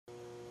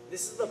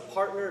This is the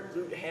partner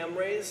glute ham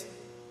raise.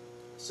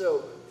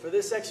 So for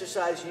this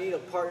exercise, you need a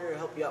partner to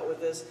help you out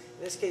with this.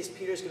 In this case,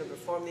 Peter's going to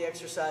perform the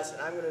exercise,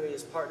 and I'm going to be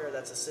his partner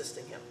that's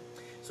assisting him.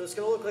 So it's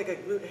going to look like a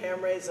glute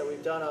ham raise that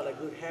we've done on a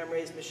glute ham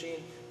raise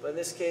machine, but in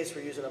this case,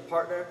 we're using a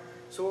partner.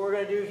 So what we're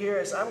going to do here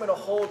is I'm going to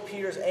hold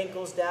Peter's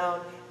ankles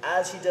down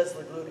as he does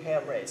the glute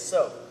ham raise.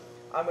 So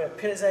I'm going to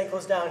pin his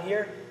ankles down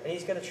here, and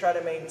he's going to try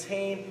to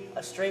maintain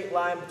a straight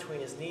line between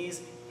his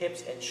knees,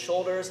 hips, and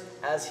shoulders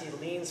as he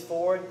leans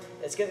forward.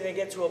 It's going to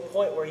get to a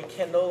point where he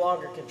can no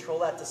longer control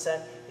that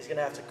descent. He's going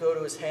to have to go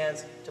to his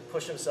hands to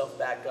push himself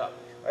back up.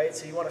 All right,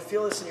 so you want to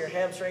feel this in your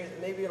hamstrings,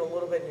 maybe a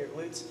little bit in your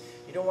glutes.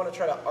 You don't want to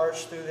try to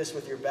arch through this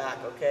with your back,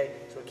 okay?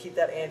 So keep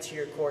that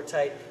anterior core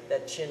tight,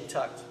 that chin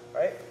tucked,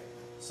 all right?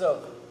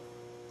 So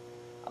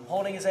I'm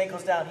holding his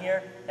ankles down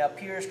here. Now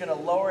Peter's going to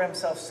lower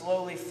himself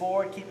slowly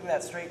forward, keeping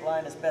that straight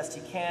line as best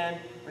he can,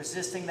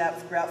 resisting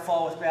that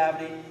fall with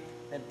gravity,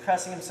 then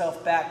pressing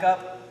himself back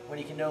up when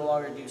he can no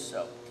longer do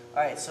so.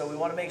 All right, so we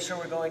want to make sure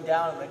we're going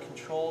down at a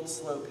controlled,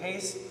 slow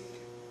pace.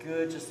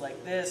 Good, just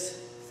like this,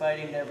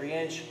 fighting every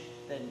inch,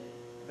 then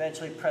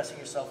eventually pressing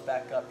yourself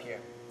back up here.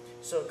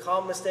 So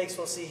common mistakes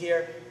we'll see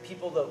here,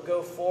 people that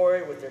go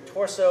forward with their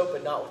torso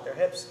but not with their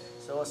hips.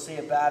 So we'll see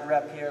a bad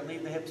rep here.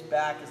 Leave the hips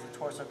back as the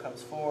torso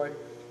comes forward.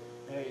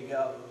 There you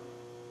go.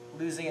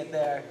 Losing it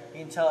there.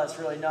 You can tell that's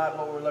really not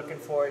what we're looking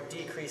for. It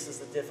decreases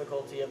the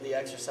difficulty of the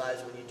exercise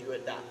when you do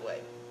it that way.